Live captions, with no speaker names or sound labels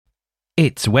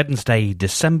It's Wednesday,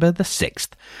 December the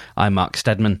 6th. I'm Mark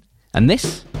Steadman, and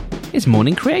this is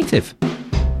Morning Creative.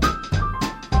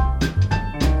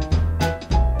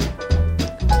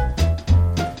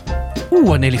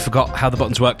 Ooh, I nearly forgot how the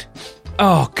buttons worked.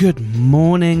 Oh, good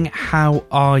morning. How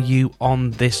are you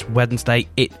on this Wednesday?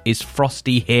 It is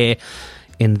frosty here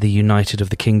in the United of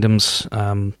the Kingdoms.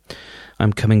 I'm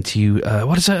coming to you,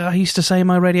 what is it I used to say in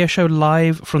my radio show?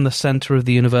 Live from the centre of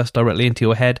the universe, directly into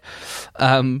your head.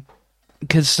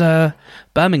 Because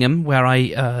Birmingham, where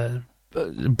I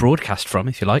broadcast from,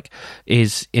 if you like,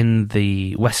 is in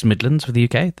the West Midlands of the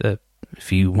UK,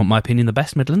 if you want my opinion, the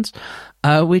best Midlands,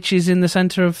 which is in the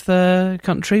centre of the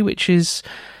country, which is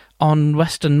on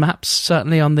Western maps,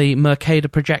 certainly on the Mercator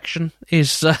projection,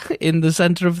 is in the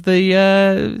centre of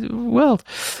the world.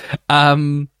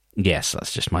 Yes,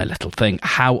 that's just my little thing.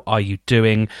 How are you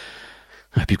doing?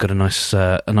 I hope you've got a nice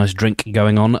drink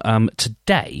going on.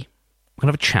 Today, I'm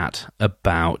going to have a chat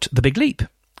about The Big Leap.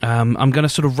 I'm going to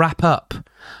sort of wrap up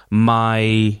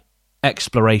my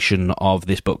exploration of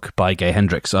this book by Gay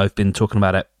Hendricks. I've been talking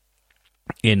about it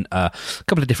in a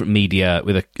couple of different media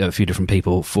with a few different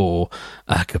people for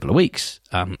a couple of weeks.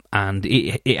 And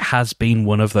it has been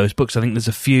one of those books. I think there's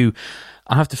a few...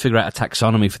 I'll have to figure out a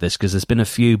taxonomy for this, because there's been a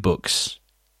few books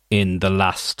in the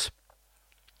last,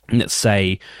 let's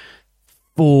say,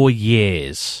 4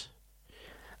 years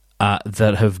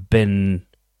that have been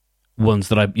ones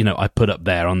that I put up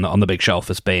there on the big shelf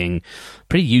as being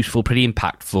pretty useful, pretty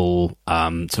impactful,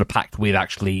 sort of packed with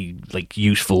actually like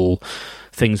useful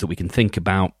things that we can think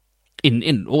about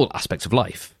in all aspects of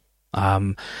life.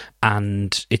 And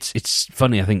it's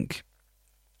funny, I think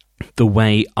the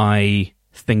way I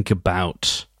think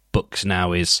about books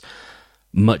now is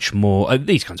much more,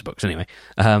 these kinds of books anyway,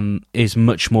 is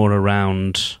much more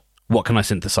around what can I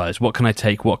synthesize, what can I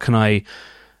take, what can I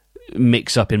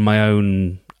mix up in my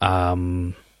own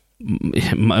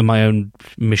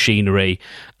machinery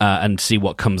and see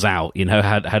what comes out.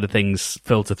 How do things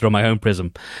filter through my own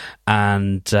prism?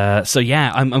 And so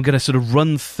yeah, I'm going to sort of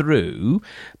run you through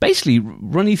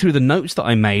the notes that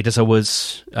I made as I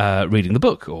was reading the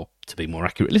book, or to be more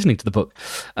accurate, listening to the book.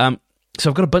 So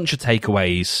I've got a bunch of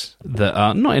takeaways that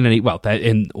are not in any... Well, they're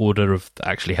in order of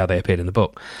actually how they appeared in the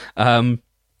book.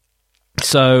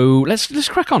 So let's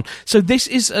crack on. So this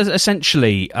is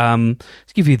essentially... to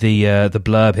give you the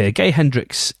blurb here, Gay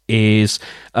Hendricks is...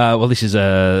 this is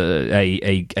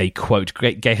a quote.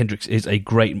 Gay Hendricks is a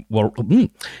great...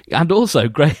 and also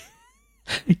great...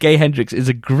 Gay Hendricks is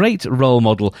a great role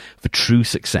model for true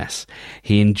success.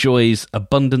 He enjoys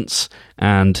abundance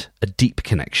and a deep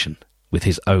connection with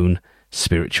his own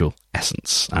spiritual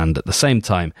essence, and at the same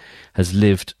time has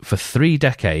lived for 3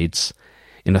 decades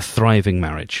in a thriving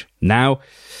marriage. Now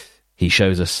he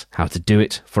shows us how to do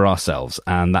it for ourselves,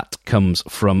 and that comes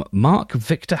from Mark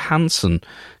Victor Hansen,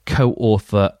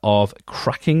 co-author of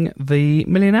Cracking the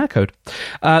Millionaire Code.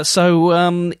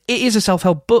 So it is a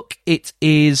self-help book. It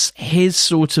is his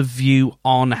sort of view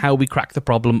on how we crack the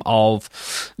problem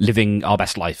of living our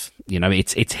best life.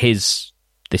 It's his...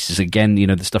 This is, again,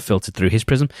 the stuff filtered through his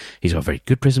prism. He's got a very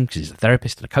good prism because he's a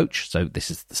therapist and a coach. So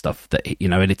this is the stuff that,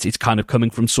 and it's kind of coming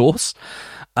from the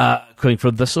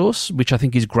source, which I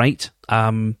think is great.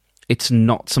 It's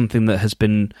not something that has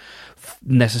been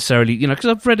necessarily, because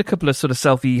I've read a couple of sort of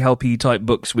selfie-helpy type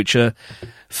books which are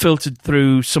filtered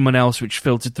through someone else, which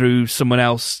filtered through someone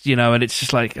else, and it's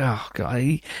just like, oh, God,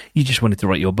 you just wanted to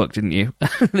write your book, didn't you?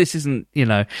 This isn't,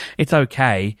 it's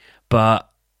okay, but...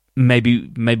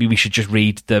 Maybe we should just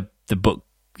read the book,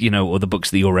 or the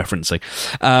books that you're referencing.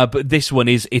 But this one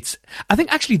I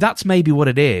think actually that's maybe what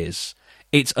it is.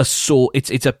 It's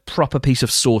a proper piece of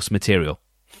source material.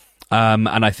 And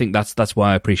I think that's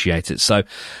why I appreciate it. So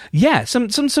yeah, some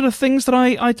sort of things that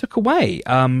I took away.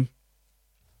 The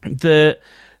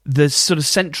sort of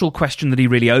central question that he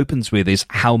really opens with is,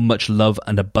 how much love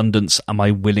and abundance am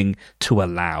I willing to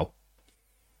allow?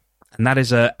 And that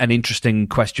is an interesting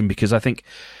question, because I think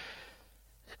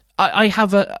I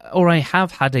have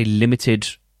had a limited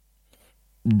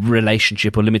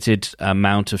relationship or limited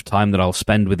amount of time that I'll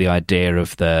spend with the idea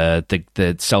of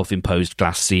the self-imposed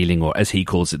glass ceiling, or as he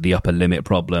calls it, the upper limit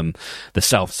problem, the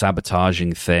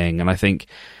self-sabotaging thing. And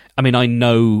I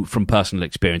know from personal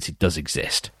experience it does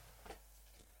exist.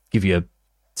 Give you a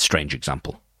strange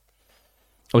example.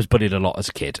 I was bullied a lot as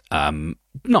a kid,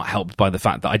 not helped by the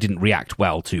fact that I didn't react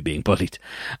well to being bullied.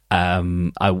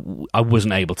 I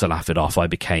wasn't able to laugh it off. I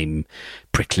became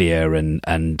pricklier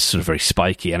and sort of very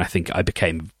spiky, and I think I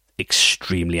became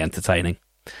extremely entertaining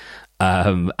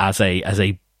as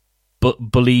a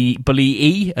bully,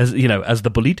 as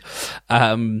the bullied,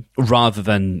 rather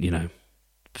than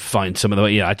find some of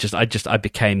the, I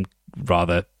became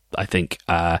rather, I think,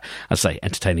 I'd say,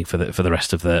 entertaining for the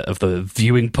rest of the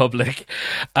viewing public.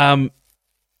 And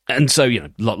so,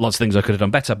 lots of things I could have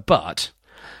done better, but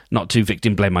not to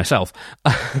victim blame myself.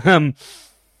 I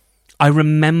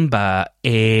remember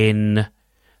in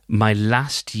my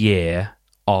last year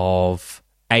of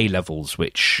A-levels,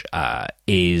 which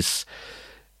is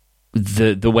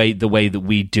the way that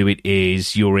we do it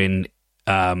is you're in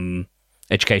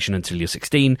education until you're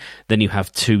 16, then you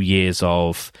have 2 years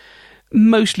of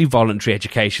mostly voluntary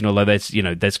education, although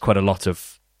there's quite a lot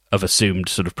of assumed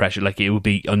sort of pressure. Like, it would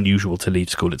be unusual to leave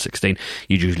school at 16.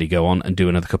 You'd usually go on and do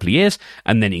another couple of years,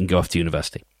 and then you can go off to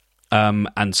university.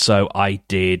 And so I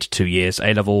did 2 years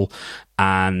A-level,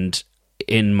 and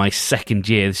in my second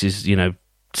year, this is,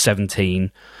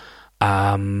 17,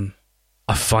 I've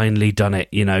finally done it,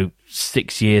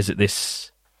 6 years at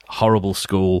this horrible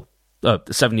school,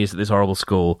 7 years at this horrible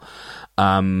school,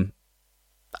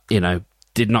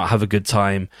 did not have a good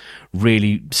time,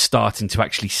 really starting to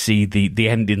actually see the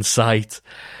end in sight.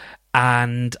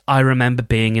 And I remember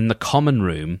being in the common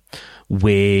room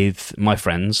with my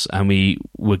friends, and we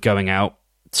were going out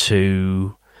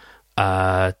to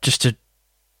just to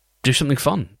do something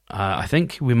fun. I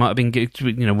think we might have been,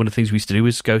 one of the things we used to do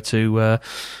was go to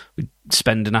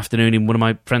spend an afternoon in one of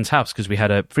my friend's house because we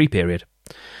had a free period.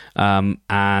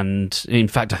 And in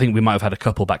fact, I think we might have had a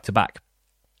couple back to back.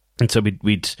 And so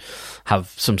we'd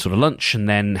have some sort of lunch and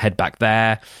then head back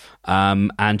there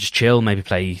and just chill, maybe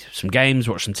play some games,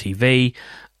 watch some TV.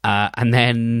 And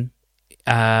then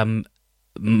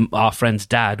our friend's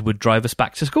dad would drive us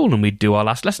back to school and we'd do our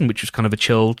last lesson, which was kind of a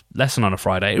chilled lesson on a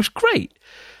Friday. It was great.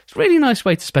 It's a really nice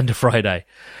way to spend a Friday.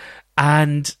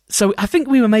 And so I think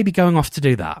we were maybe going off to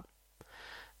do that.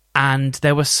 And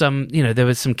there were some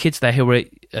kids there who were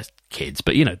kids,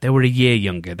 but, they were a year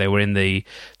younger. They were in the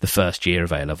first year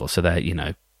of A-level. So they're,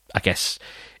 I guess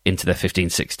into their 15,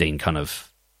 16 kind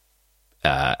of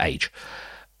age.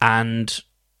 And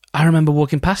I remember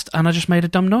walking past and I just made a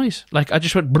dumb noise. Like, I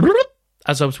just went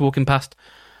as I was walking past.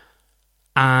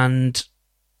 And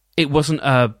it wasn't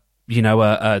a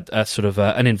sort of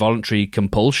an involuntary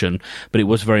compulsion, but it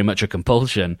was very much a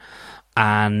compulsion.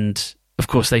 And of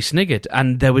course they sniggered.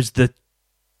 And there was the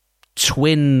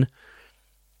twin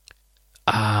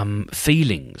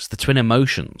feelings, the twin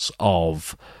emotions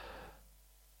of,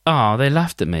 oh, they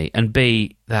laughed at me, and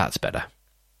B, that's better.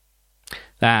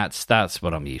 That's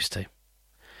what I'm used to.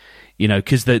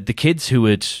 Because the kids who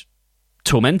had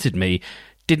tormented me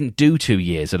didn't do 2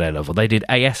 years at A-level. They did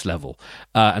AS level.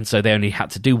 And so they only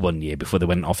had to do 1 year before they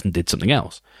went off and did something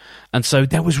else. And so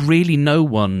there was really no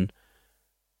one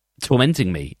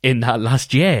tormenting me in that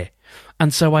last year.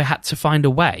 And so I had to find a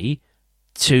way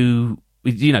to,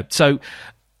 so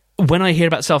when I hear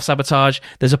about self-sabotage,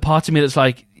 there's a part of me that's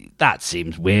like, that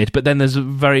seems weird. But then there's a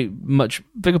very much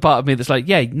bigger part of me that's like,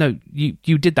 yeah, no,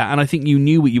 you did that. And I think you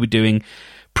knew what you were doing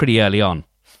pretty early on.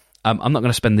 I'm not going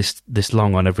to spend this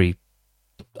long on every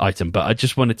item, but I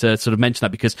just wanted to sort of mention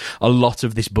that because a lot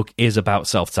of this book is about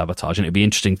self-sabotage, and it'd be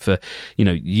interesting for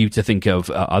you to think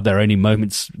of, are there any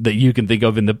moments that you can think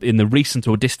of in the recent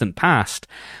or distant past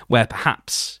where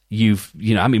perhaps you've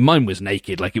mine was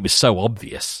naked, like it was so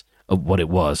obvious of what it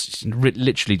was,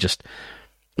 literally just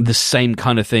the same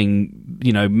kind of thing,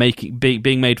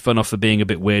 being made fun of for being a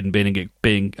bit weird and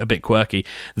being a bit quirky,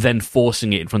 then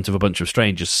forcing it in front of a bunch of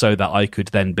strangers so that I could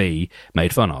then be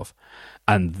made fun of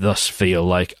and thus feel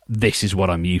like this is what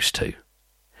I'm used to.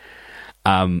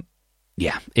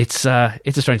 Yeah, it's a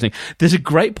strange thing. There's a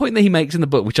great point that he makes in the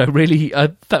book, which I really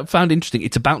found interesting.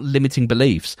 It's about limiting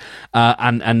beliefs,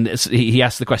 and he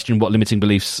asks the question, "What limiting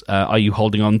beliefs are you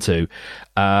holding on to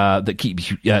that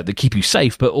keep you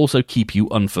safe, but also keep you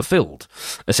unfulfilled?"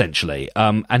 Essentially,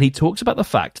 and he talks about the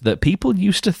fact that people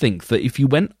used to think that if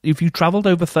you travelled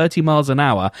over 30 miles an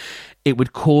hour, it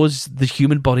would cause the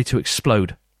human body to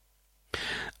explode.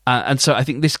 And so I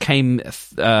think this came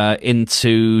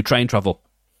into train travel.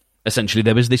 Essentially,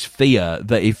 there was this fear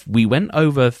that if we went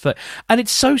over... and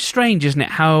it's so strange, isn't it,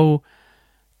 how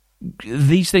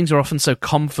these things are often so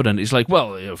confident. It's like,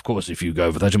 well, of course, if you go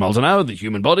over 30 miles an hour, the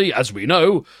human body, as we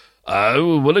know,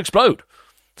 will explode.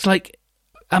 It's like,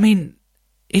 I mean,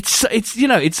 it's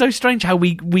so strange how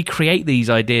we create these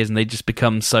ideas and they just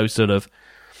become so sort of,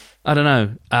 I don't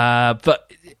know.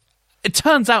 But it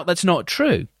turns out that's not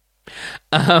true.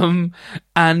 And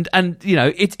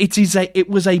it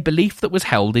was a belief that was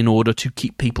held in order to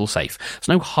keep people safe. There's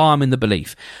no harm in the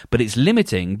belief, but it's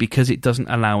limiting because it doesn't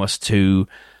allow us to,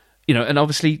 and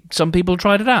obviously some people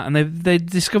tried it out and they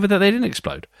discovered that they didn't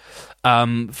explode.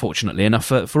 Fortunately enough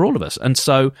for all of us. And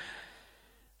so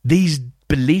these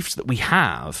beliefs that we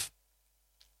have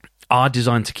are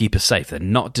designed to keep us safe. They're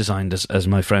not designed, as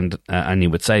my friend Annie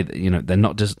would say,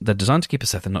 they're designed to keep us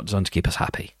safe. They're not designed to keep us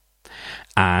happy.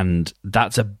 And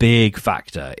that's a big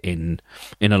factor in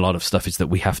a lot of stuff, is that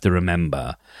we have to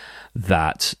remember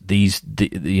that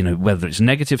whether it's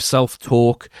negative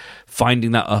self-talk,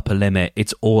 finding that upper limit,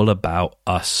 it's all about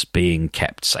us being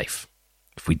kept safe.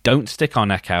 If we don't stick our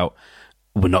neck out,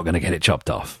 we're not going to get it chopped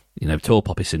off. Tall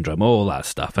poppy syndrome, all that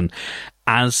stuff. And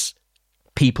as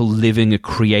people living a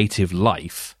creative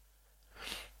life,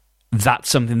 that's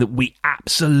something that we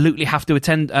absolutely have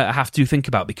to think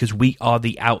about, because we are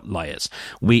the outliers.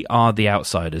 We are the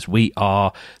outsiders. We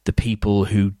are the people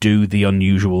who do the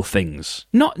unusual things.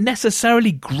 Not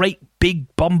necessarily great,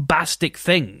 big, bombastic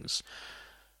things,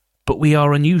 but we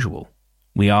are unusual.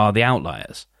 We are the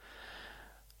outliers.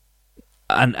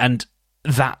 And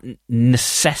that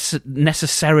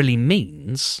necessarily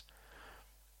means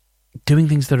doing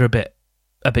things that are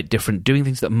a bit different, doing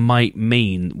things that might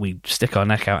mean we stick our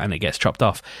neck out and it gets chopped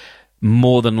off.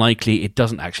 More than likely, it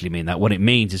doesn't actually mean that. What it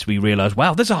means is we realise,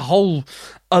 wow, there's a whole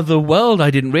other world I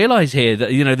didn't realise here. That,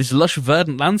 this lush,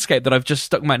 verdant landscape that I've just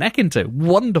stuck my neck into.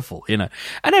 Wonderful, And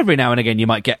every now and again, you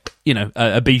might get,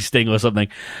 a bee sting or something.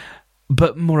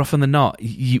 But more often than not,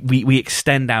 we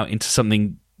extend out into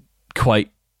something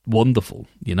quite wonderful,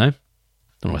 I don't know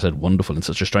why I said wonderful in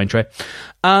such a strange way.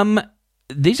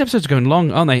 These episodes are going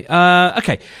long, aren't they?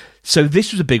 Okay, so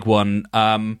this was a big one.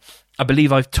 I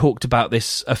believe I've talked about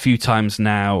this a few times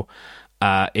now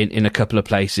in a couple of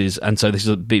places, and so this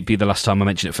will be the last time I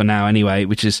mention it for now anyway,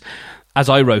 which is, as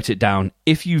I wrote it down,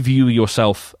 if you view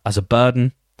yourself as a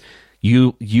burden,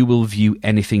 you will view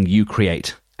anything you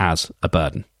create as a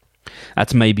burden.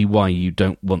 That's maybe why you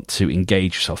don't want to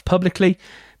engage yourself publicly,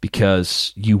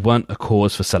 because you weren't a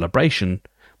cause for celebration,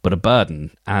 but a burden,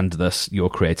 and thus your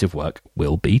creative work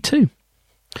will be too.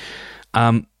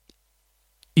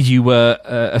 You were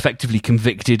effectively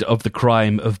convicted of the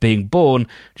crime of being born,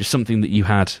 just something that you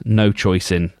had no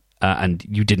choice in, and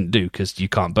you didn't do, because you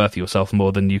can't birth yourself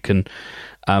more than you can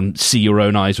see your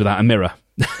own eyes without a mirror.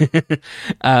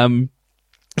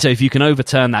 So if you can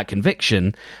overturn that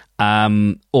conviction,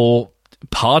 or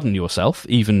pardon yourself,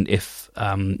 even if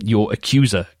your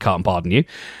accuser can't pardon you,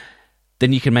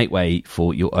 then you can make way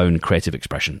for your own creative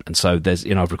expression. And so there's,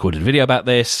 I've recorded a video about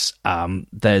this.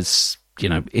 There's,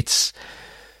 it's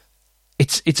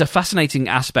a fascinating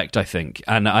aspect, I think.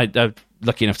 And I'm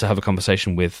lucky enough to have a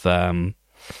conversation with my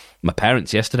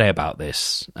parents yesterday about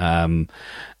this. And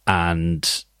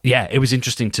yeah, it was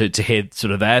interesting to hear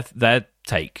sort of their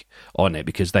take on it,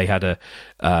 because they had they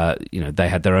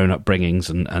had their own upbringings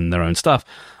and their own stuff.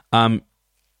 And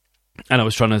I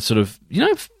was trying to sort of,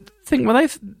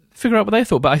 figure out what they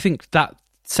thought. But I think that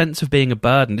sense of being a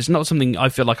burden is not something I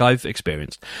feel like I've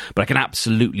experienced, but I can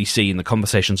absolutely see in the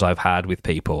conversations I've had with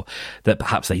people that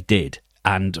perhaps they did.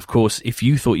 And of course, if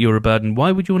you thought you were a burden,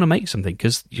 why would you want to make something?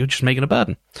 Because you're just making a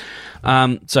burden.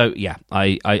 So yeah,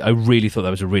 I really thought that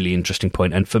was a really interesting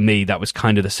point. And for me, that was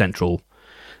kind of the central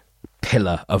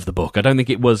pillar of the book. I don't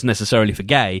think it was necessarily for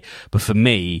Gay, but for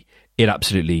me, it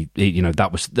absolutely,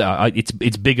 that was,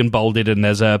 it's big and bolded, and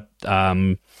there's a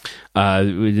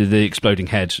the exploding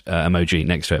head emoji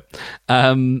next to it.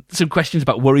 Some questions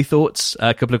about worry thoughts,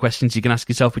 a couple of questions you can ask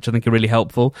yourself, which I think are really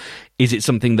helpful. Is it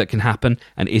something that can happen,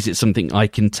 and is it something I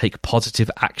can take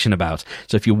positive action about?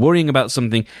 So if you're worrying about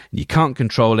something, you can't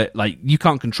control it, like you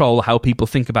can't control how people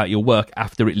think about your work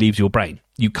after it leaves your brain.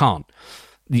 You can't.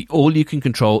 All you can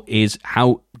control is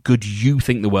how good you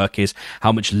think the work is,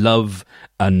 how much love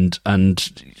and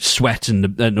sweat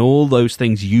and all those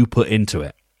things you put into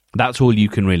it. That's all you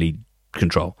can really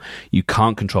control. You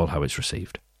can't control how it's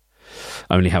received,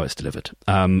 only how it's delivered.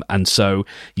 And so,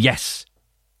 yes,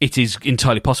 it is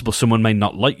entirely possible someone may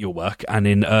not like your work, and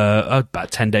in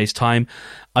about 10 days' time,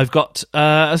 I've got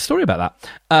a story about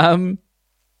that.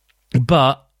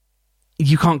 But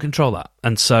you can't control that,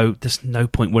 and so there's no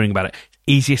point worrying about it.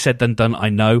 Easier said than done, I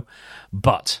know,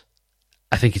 but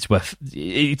I think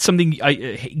it's something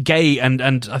Gay, and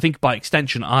I think by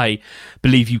extension, I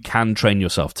believe you can train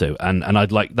yourself to, and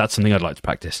that's something I'd like to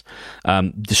practice.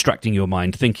 Distracting your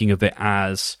mind, thinking of it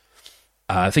as,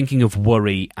 thinking of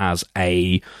worry as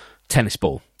a tennis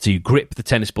ball. So you grip the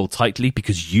tennis ball tightly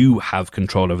because you have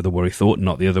control over the worry thought,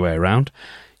 not the other way around.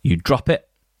 You drop it,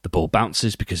 the ball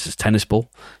bounces because it's a tennis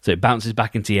ball, so it bounces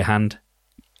back into your hand,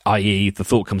 i.e. the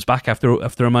thought comes back after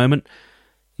a moment.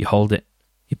 You hold it,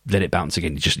 you let it bounce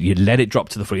again. You let it drop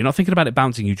to the floor. You're not thinking about it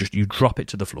bouncing. You drop it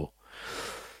to the floor.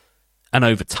 And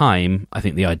over time, I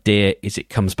think the idea is it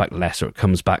comes back less, or it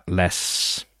comes back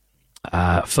less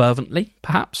fervently,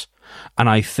 perhaps. And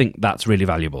I think that's really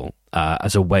valuable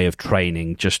as a way of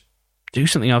training. Just do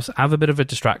something else, have a bit of a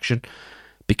distraction,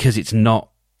 because it's not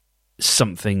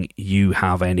something you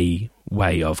have any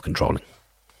way of controlling.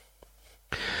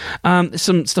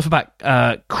 Some stuff about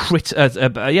about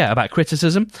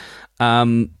criticism.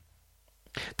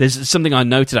 There's something I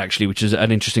noted, actually, which is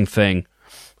an interesting thing.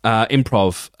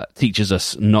 Improv teaches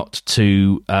us not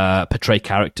to portray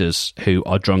characters who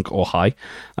are drunk or high,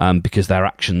 because their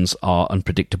actions are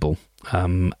unpredictable,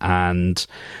 and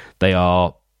they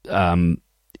are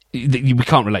we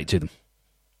can't relate to them,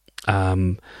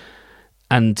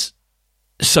 and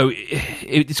so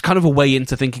it's kind of a way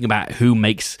into thinking about who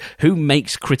makes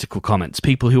critical comments.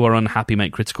 People who are unhappy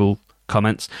make critical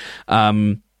comments.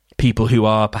 People who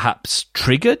are perhaps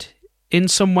triggered in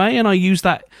some way, and I use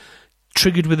that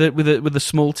triggered with a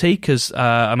small t, because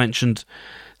I mentioned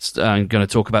I'm going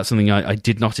to talk about something I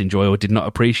did not enjoy or did not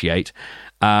appreciate.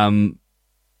 In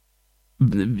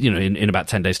about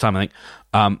 10 days' time, I think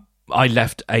I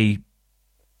left I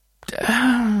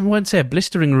won't say a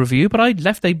blistering review, but I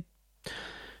left a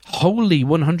wholly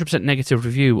 100% negative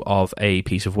review of a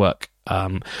piece of work,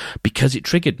 because it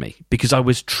triggered me, because I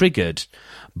was triggered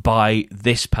by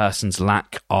this person's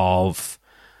lack of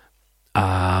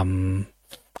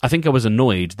I think I was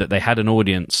annoyed that they had an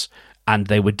audience and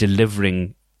they were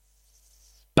delivering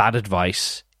bad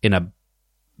advice in a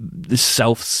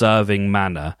self-serving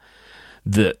manner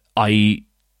that I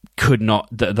could not,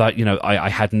 I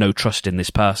had no trust in this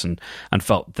person and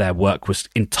felt their work was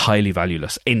entirely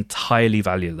valueless.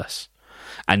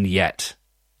 And yet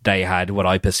they had what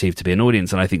I perceived to be an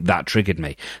audience, and I think that triggered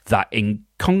me. That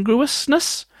incongruity,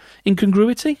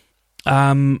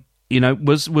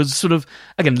 was sort of,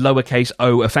 again, lowercase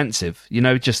o offensive.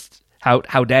 Just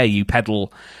how dare you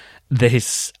peddle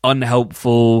this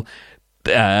unhelpful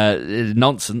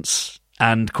nonsense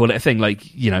and call it a thing,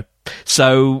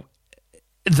 so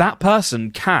that person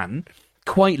can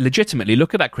quite legitimately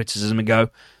look at that criticism and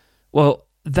go, well,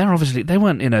 they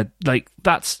weren't in a,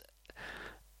 that's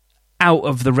out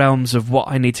of the realms of what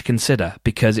I need to consider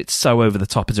because it's so over the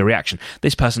top as a reaction.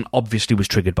 This person obviously was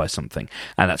triggered by something,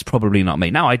 and that's probably not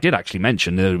me. Now, I did actually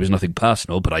mention that it was nothing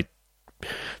personal, but I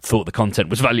thought the content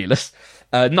was valueless.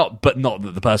 Not that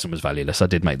the person was valueless. I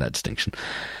did make that distinction.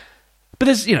 But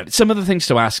there's, some other things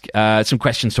to ask, some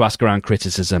questions to ask around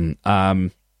criticism.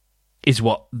 Is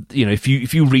what, if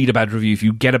you read a bad review, if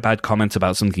you get a bad comment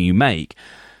about something you make,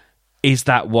 is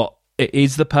that what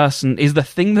is the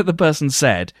thing that the person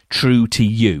said true to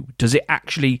you? Does it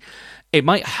actually, it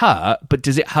might hurt, but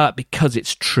does it hurt because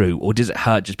it's true, or does it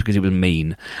hurt just because it was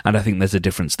mean? And I think there's a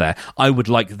difference there. I would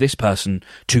like this person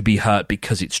to be hurt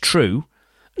because it's true.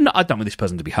 No, I don't want this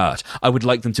person to be hurt. I would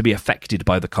like them to be affected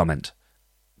by the comment,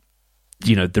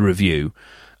 the review,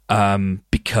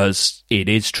 because it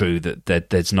is true that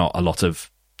there's not a lot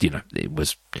of, it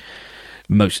was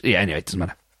most, anyway, it doesn't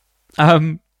matter.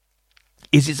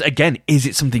 Is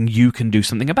it something you can do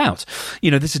something about?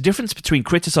 There's a difference between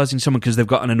criticizing someone because they've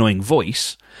got an annoying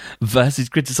voice versus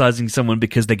criticizing someone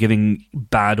because they're giving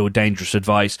bad or dangerous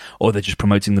advice, or they're just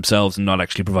promoting themselves and not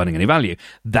actually providing any value.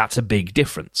 That's a big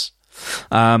difference.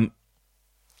 And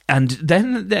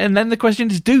then the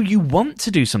question is, do you want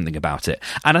to do something about it?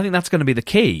 And I think that's going to be the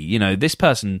key. This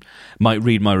person might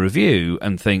read my review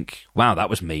and think, wow, that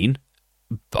was mean.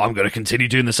 I'm going to continue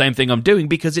doing the same thing I'm doing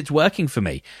because it's working for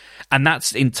me. And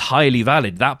that's entirely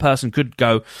valid. That person could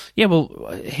go, yeah,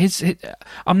 well,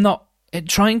 I'm not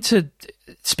trying to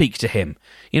speak to him.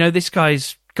 This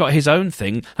guy's got his own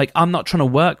thing. I'm not trying to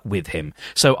work with him.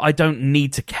 So I don't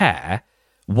need to care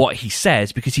what he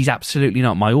says because he's absolutely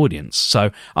not my audience.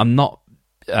 So I'm not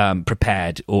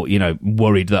prepared or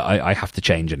worried that I have to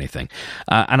change anything.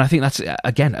 And I think that's,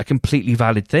 again, a completely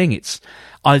valid thing.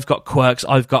 I've got quirks,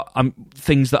 I've got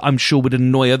things that I'm sure would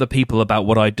annoy other people about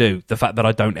what I do, the fact that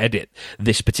I don't edit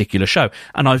this particular show,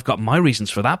 and I've got my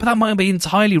reasons for that, but that might be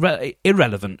entirely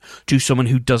irrelevant to someone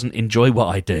who doesn't enjoy what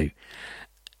I do.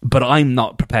 But I'm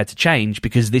not prepared to change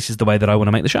because this is the way that I want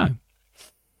to make the show.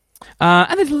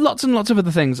 And there's lots and lots of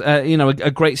other things.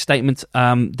 A great statement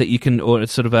that you can, or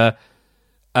sort of a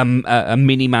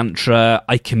mini mantra: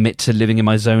 I commit to living in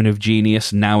my zone of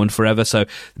genius now and forever. So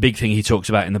the big thing he talks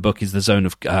about in the book is the zone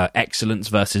of excellence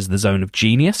versus the zone of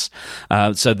genius.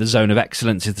 So the zone of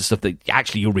excellence is the stuff that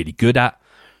actually you're really good at.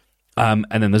 And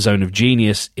then the zone of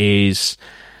genius is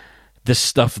the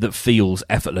stuff that feels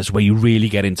effortless, where you really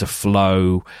get into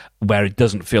flow, where it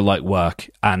doesn't feel like work.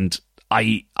 And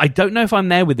I don't know if I'm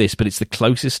there with this, but it's the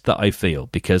closest that I feel,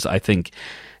 because I think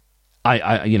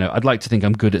I'd like to think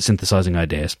I'm good at synthesizing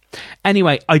ideas.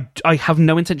 Anyway, I have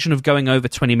no intention of going over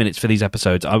 20 minutes for these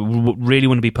episodes. I really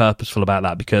want to be purposeful about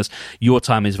that because your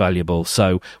time is valuable.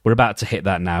 So we're about to hit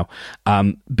that now.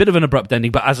 Bit of an abrupt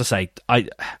ending, but as I say,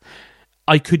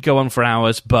 I could go on for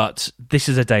hours, but this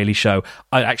is a daily show.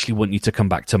 I actually want you to come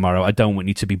back tomorrow. I don't want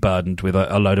you to be burdened with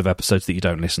a load of episodes that you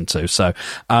don't listen to. So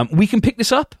we can pick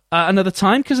this up another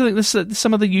time because I think there's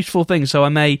some other useful things. So I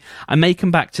may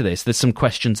come back to this. There's some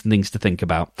questions and things to think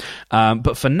about.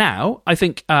 But for now, I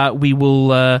think we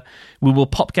will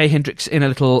pop Gay Hendricks in a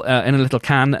little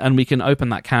can, and we can open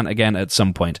that can again at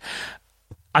some point.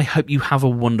 I hope you have a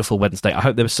wonderful Wednesday. I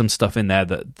hope there was some stuff in there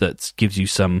that gives you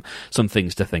some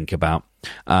things to think about.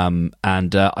 And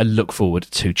I look forward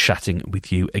to chatting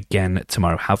with you again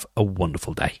tomorrow. Have a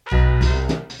wonderful day.